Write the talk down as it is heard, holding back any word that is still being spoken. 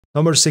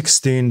Number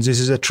 16.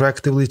 This is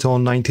attractively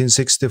toned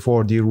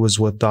 1964 D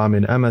Roosevelt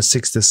diamond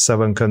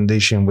MS67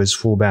 condition with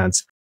full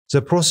bands.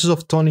 The process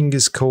of toning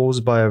is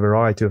caused by a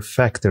variety of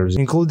factors,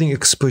 including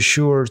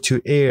exposure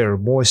to air,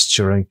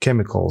 moisture, and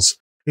chemicals.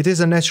 It is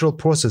a natural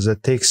process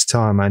that takes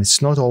time and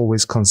it's not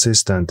always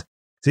consistent.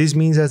 This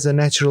means that the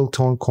natural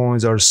tone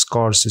coins are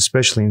scarce,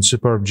 especially in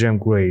superb gem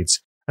grades,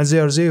 and they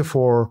are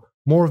therefore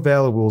more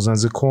valuable than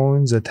the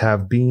coins that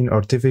have been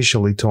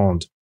artificially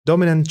toned.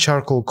 Dominant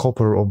charcoal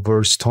copper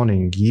obverse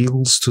toning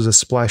yields to the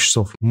splashes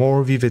of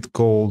more vivid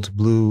gold,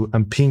 blue,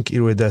 and pink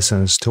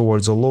iridescence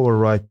towards the lower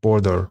right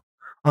border,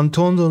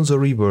 untoned on the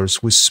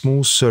reverse with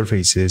smooth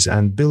surfaces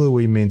and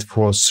billowy mint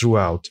frost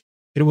throughout.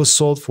 It was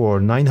sold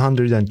for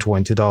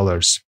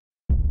 $920.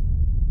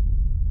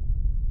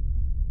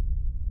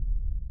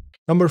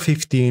 Number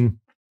 15.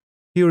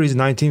 Here is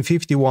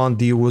 1951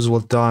 D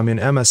Roosevelt diamond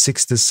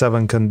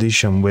MS67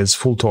 condition with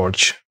full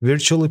torch,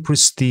 virtually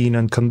pristine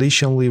and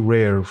conditionally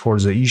rare for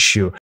the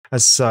issue.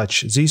 As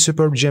such, this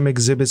superb gem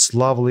exhibits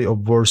lovely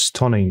obverse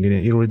toning in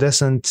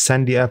iridescent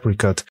sandy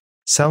apricot,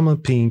 salmon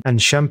pink, and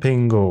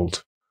champagne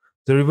gold.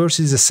 The reverse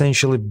is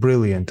essentially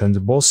brilliant,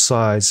 and both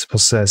sides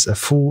possess a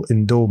full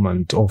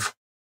endowment of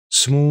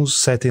smooth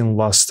satin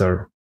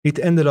luster. It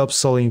ended up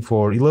selling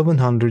for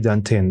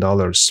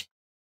 $1,110.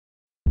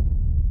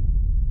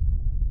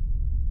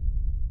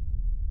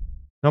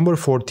 Number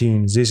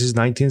 14. This is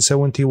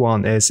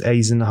 1971 S.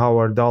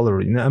 Eisenhower dollar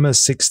in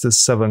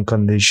MS67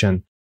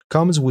 condition.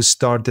 Comes with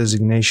star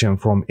designation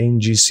from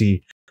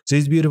NGC.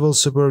 This beautiful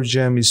superb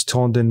gem is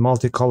toned in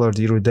multicolored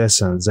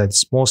iridescence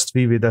that's most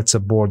vivid at the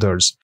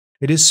borders.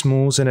 It is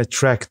smooth and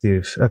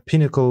attractive, a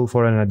pinnacle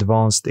for an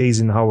advanced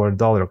Eisenhower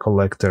dollar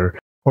collector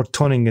or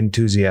toning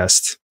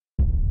enthusiast.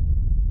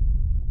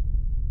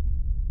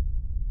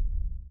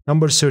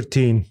 Number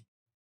 13.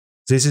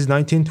 This is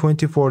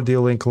 1924 D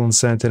Lincoln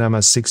Center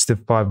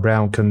MS65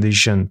 brown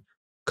condition.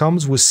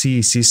 Comes with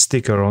CEC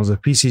sticker on the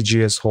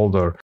PCGS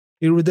holder.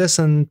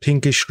 Iridescent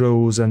pinkish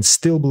rose and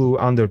steel blue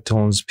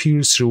undertones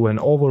pierce through an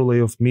overlay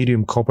of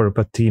medium copper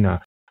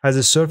patina as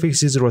the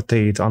surfaces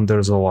rotate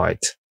under the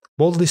light.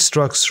 Boldly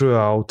struck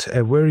throughout,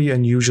 a very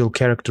unusual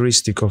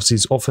characteristic of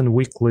this often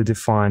weakly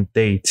defined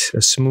date,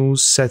 a smooth,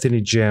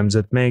 satiny gem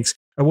that makes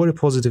a very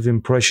positive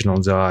impression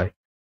on the eye.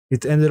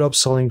 It ended up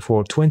selling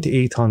for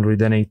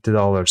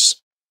 $2,880.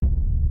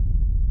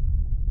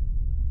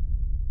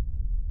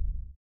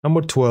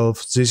 Number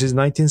 12. This is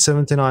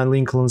 1979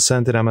 Lincoln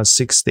Center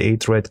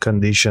MS68 red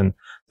condition.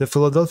 The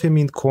Philadelphia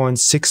Mint coined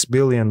 6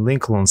 billion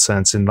Lincoln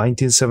cents in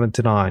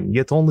 1979,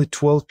 yet only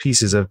 12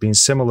 pieces have been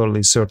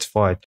similarly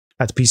certified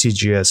at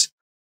PCGS.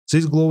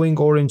 This glowing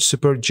orange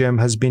super gem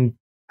has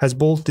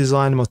bold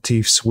design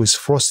motifs with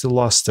frosty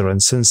luster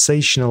and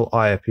sensational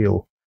eye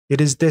appeal.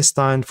 It is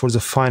destined for the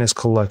finest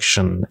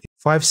collection,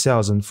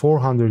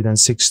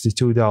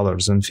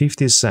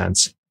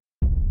 $5,462.50.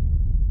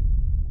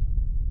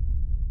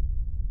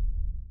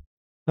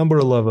 Number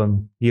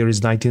 11. Here is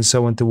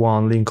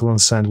 1971 Lincoln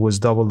Cent with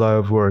double die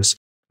obverse,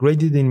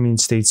 graded in mint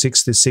state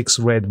 66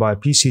 red by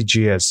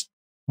PCGS.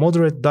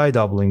 Moderate die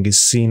doubling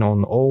is seen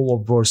on all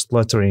obverse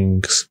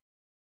letterings.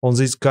 On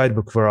this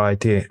guidebook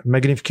variety,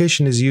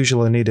 magnification is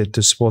usually needed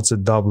to spot the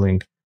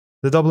doubling.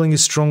 The doubling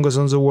is strongest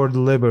on the word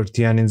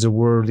liberty and in the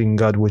word in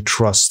God we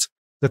trust.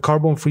 The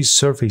carbon-free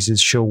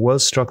surfaces show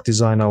well-struck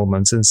design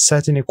elements and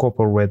satiny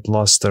copper red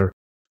luster.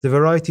 The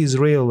variety is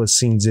rarely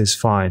seen this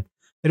fine.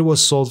 It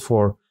was sold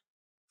for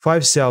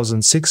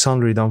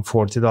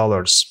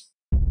 $5,640.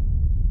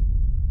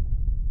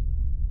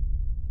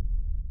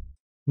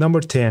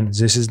 Number 10.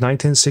 This is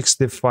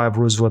 1965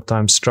 Roosevelt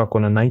time struck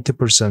on a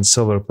 90%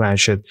 silver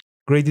planchet,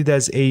 graded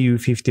as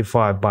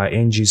AU55 by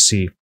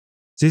NGC.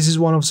 This is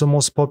one of the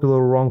most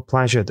popular wrong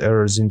planchet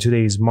errors in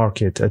today's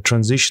market, a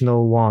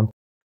transitional one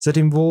that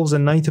involves a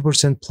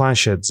 90%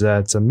 planchet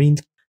that the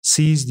Mint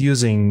ceased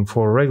using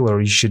for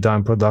regular issue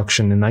dime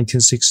production in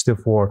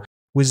 1964,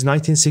 with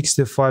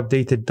 1965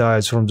 dated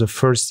dies from the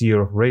first year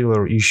of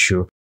regular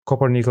issue,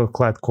 copper nickel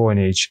clad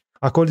coinage.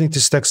 According to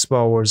Stax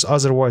Powers,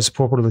 otherwise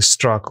properly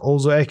struck,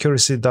 although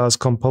accuracy does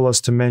compel us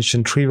to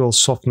mention trivial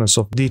softness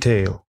of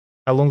detail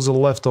along the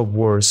left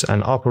obverse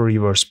and upper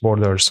reverse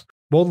borders,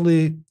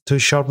 boldly to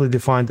sharply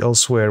defined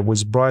elsewhere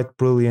with bright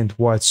brilliant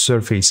white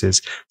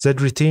surfaces that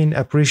retain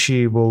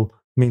appreciable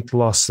mint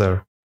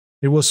luster.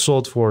 It was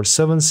sold for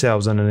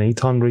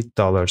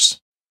 $7,800.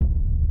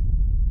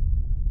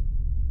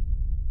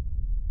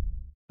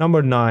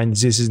 Number 9.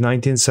 This is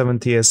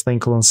 1970 S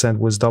Lincoln Cent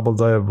with double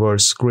die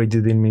obverse,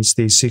 graded in mint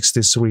state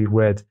 63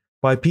 red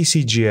by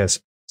PCGS.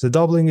 The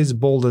doubling is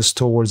boldest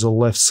towards the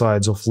left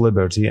sides of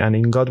Liberty and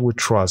In God We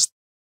Trust,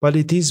 but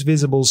it is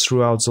visible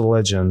throughout the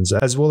legends,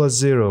 as well as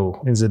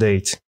 0 in the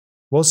date.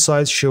 Both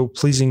sides show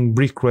pleasing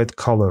brick red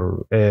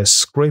color. A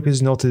scrape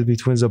is noted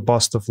between the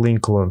bust of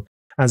Lincoln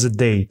and the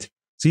date.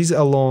 These,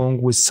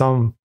 along with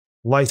some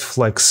light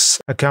flecks,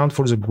 account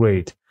for the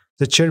grade.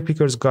 The Cherry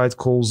Picker's Guide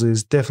calls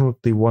this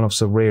definitely one of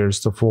the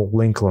rarest of all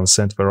Lincoln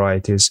Cent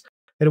varieties.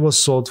 It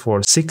was sold for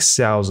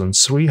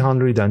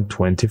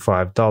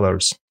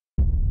 $6,325.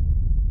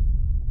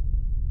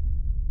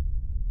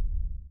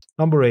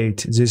 Number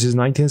 8. This is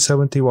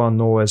 1971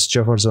 OS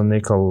Jefferson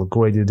nickel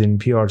graded in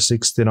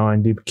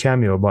PR69 Deep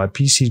Cameo by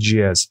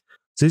PCGS.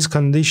 This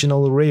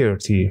conditional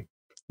rarity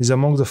is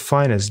among the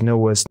finest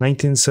NOS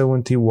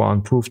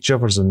 1971 proof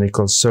Jefferson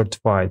nickels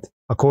certified.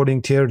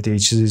 According to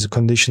Heritage, this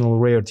conditional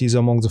rarity is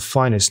among the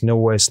finest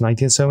NOS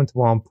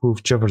 1971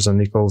 proof Jefferson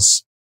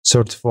nickels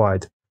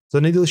certified.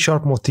 The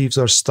needle-sharp motifs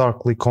are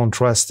starkly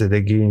contrasted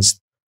against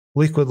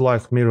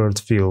liquid-like mirrored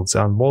fields,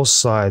 and both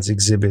sides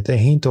exhibit a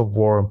hint of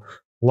warm,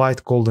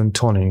 light golden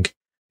toning.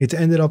 It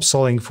ended up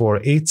selling for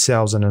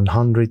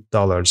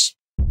 $8,100.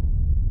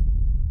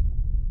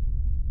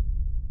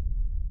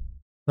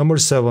 Number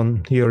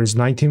 7. Here is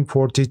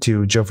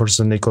 1942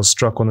 Jefferson nickel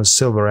struck on a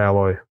silver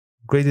alloy.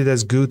 Graded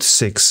as Good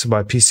 6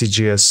 by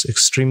PCGS,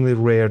 extremely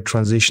rare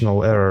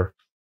transitional error.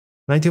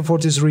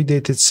 1943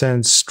 dated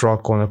cent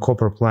struck on a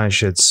copper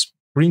planchets.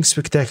 Bring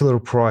spectacular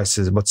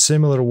prices, but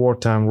similar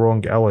wartime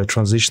wrong alloy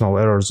transitional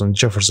errors on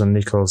Jefferson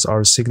nickels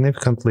are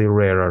significantly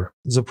rarer.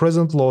 The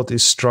present lot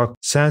is struck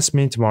sans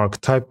mint mark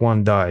Type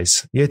 1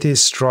 dies, yet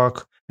is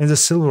struck in the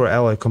silver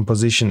alloy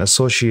composition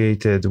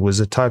associated with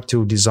the Type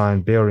 2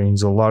 design bearing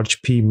the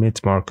large P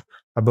mint mark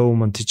above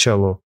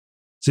Monticello.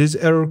 This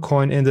error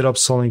coin ended up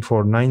selling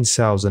for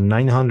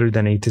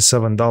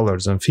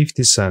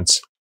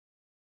 $9,987.50.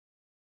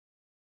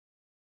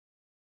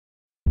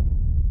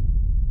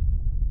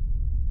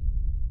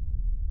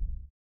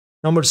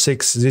 Number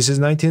 6. This is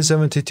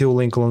 1972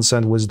 Lincoln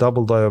Cent with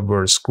double die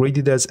obverse,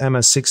 graded as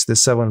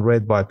MS67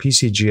 red by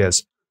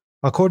PCGS.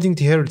 According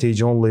to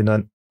Heritage, only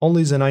the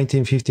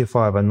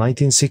 1955 and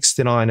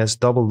 1969 as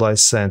double die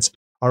cents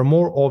are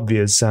more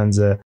obvious than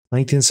the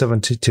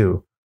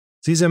 1972.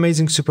 This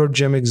amazing super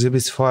gem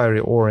exhibits fiery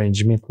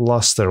orange mint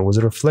luster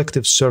with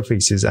reflective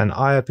surfaces and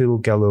eye appeal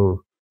galore.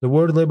 The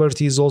word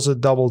Liberty is also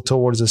doubled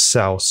towards the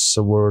south.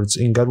 The words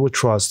In God We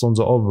Trust on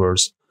the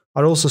obverse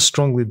are also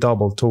strongly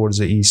doubled towards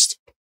the east.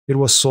 It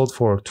was sold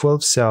for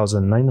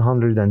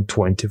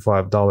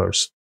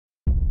 $12,925.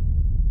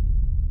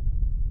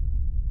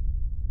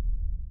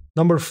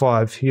 Number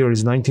 5. Here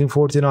is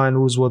 1949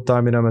 Roosevelt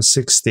Diamond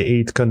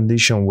MS68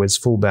 condition with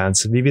full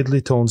bands,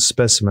 vividly toned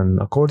specimen.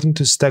 According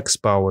to Stax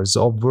Powers,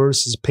 the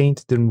obverse is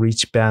painted in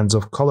rich bands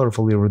of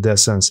colorful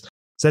iridescence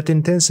that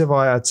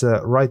intensify at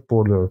the right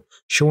border,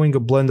 showing a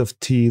blend of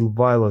teal,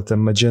 violet,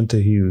 and magenta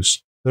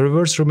hues. The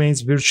reverse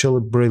remains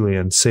virtually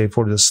brilliant, save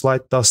for the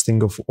slight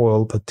dusting of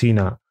oil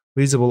patina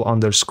visible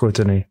under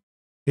scrutiny.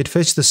 It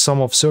fetched the sum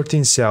of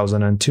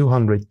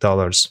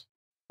 $13,200.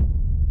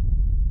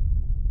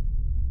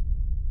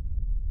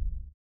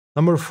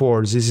 Number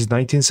 4. This is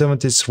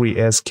 1973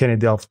 S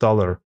Kennedy half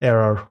dollar.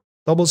 Error.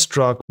 Double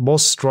struck,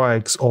 both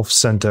strikes off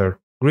center.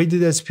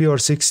 Graded as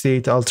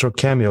PR68 Ultra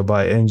Cameo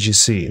by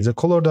NGC. The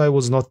color die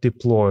was not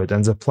deployed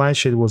and the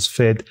planchet was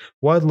fed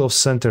widely off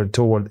center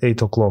toward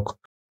 8 o'clock.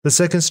 The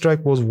second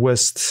strike was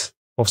west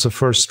of the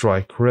first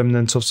strike.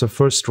 Remnants of the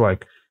first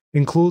strike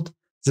include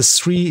the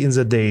 3 in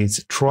the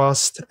date,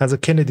 Trust, and the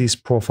Kennedy's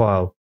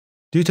profile.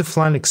 Due to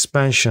flank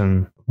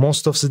expansion,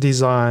 most of the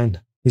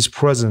design is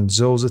present,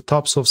 though the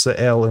tops of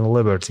the L in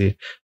Liberty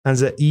and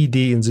the ED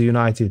in the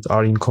United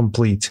are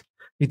incomplete.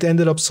 It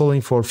ended up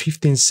selling for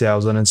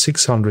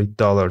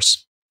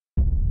 $15,600.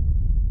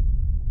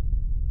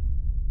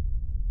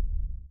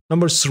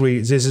 Number 3.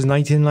 This is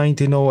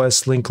 1919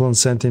 OS Lincoln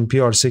Cent in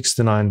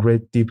PR69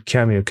 red deep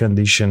cameo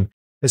condition.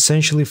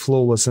 Essentially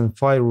flawless and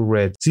fiery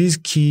red, this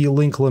key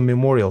Lincoln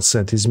Memorial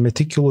Cent is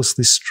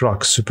meticulously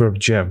struck superb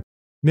gem.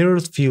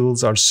 Mirrored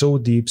fields are so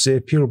deep they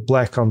appear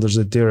black under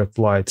the direct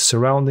light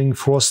surrounding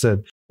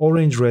frosted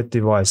orange-red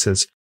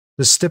devices.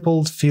 The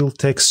stippled field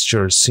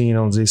texture seen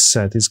on this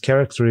set is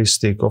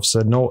characteristic of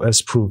the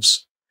NOS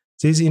proofs.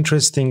 This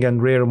interesting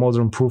and rare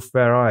modern proof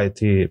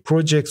variety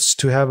projects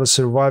to have a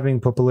surviving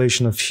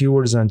population of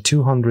fewer than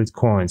 200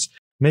 coins,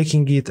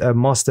 making it a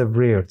must-have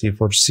rarity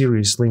for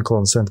serious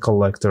Lincoln Cent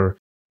collector.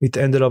 It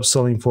ended up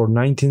selling for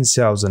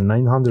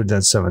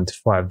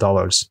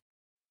 $19,975.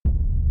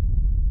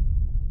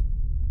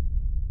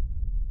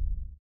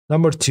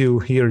 Number 2.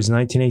 Here is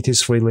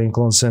 1983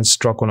 Lincoln Cent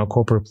struck on a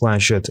copper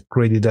planchet,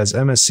 graded as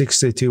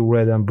MS62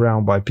 red and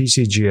brown by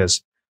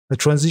PCGS. A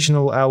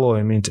transitional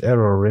alloy mint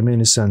error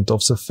reminiscent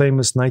of the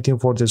famous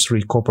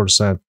 1943 copper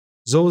cent.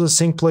 Though the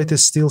zinc-plated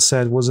steel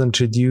cent was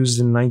introduced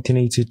in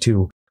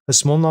 1982, a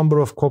small number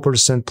of copper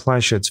cent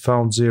planchets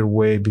found their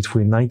way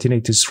between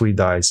 1983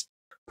 dies.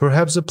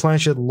 Perhaps the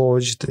planchet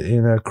lodged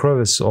in a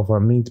crevice of a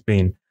mint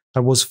bin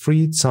and was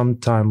freed some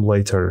time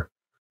later.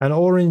 An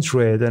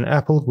orange-red and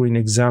apple-green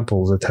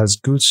example that has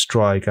good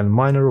strike and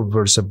minor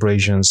reverse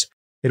abrasions.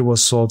 It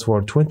was sold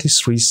for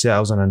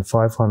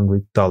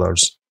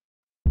 $23,500.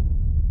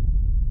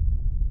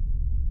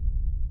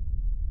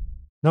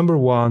 Number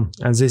 1,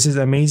 and this is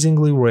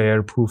amazingly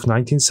rare proof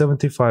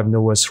 1975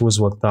 NOS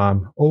Roosevelt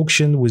dime,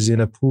 auctioned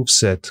within a proof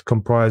set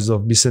comprised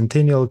of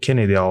bicentennial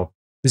Kennedy half,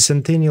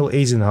 bicentennial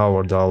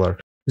Eisenhower dollar,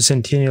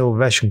 bicentennial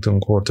Washington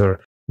quarter,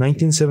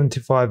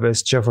 1975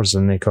 S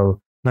Jefferson nickel,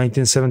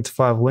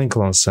 1975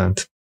 Lincoln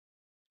cent.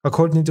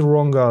 According to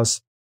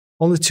Rongas,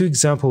 only 2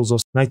 examples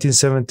of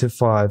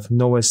 1975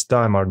 NOS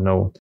dime are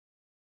known.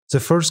 The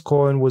first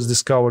coin was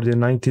discovered in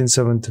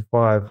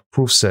 1975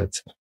 proof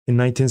set in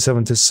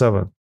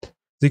 1977.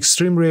 The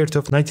extreme rarity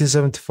of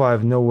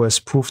 1975 no-S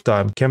proof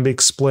time can be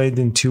explained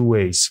in two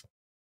ways.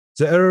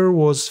 The error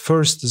was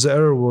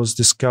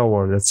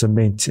discovered at the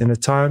mint in a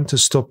time to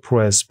stop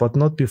press, but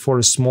not before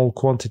a small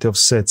quantity of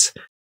sets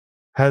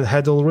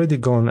had already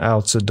gone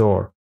out the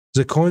door.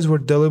 The coins were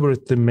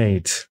deliberately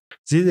made.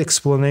 This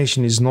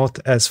explanation is not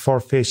as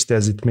far-fetched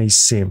as it may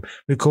seem,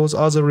 because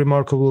other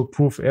remarkable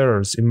proof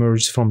errors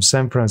emerged from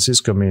San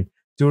Francisco Mint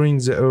during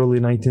the early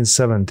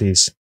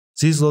 1970s.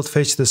 These lot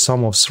fetched the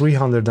sum of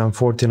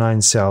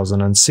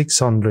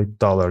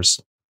 $349,600.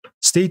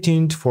 Stay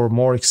tuned for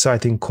more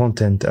exciting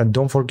content and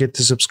don't forget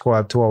to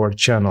subscribe to our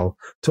channel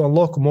to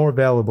unlock more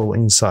valuable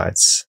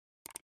insights.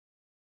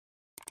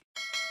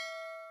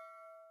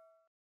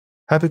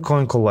 Happy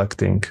coin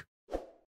collecting!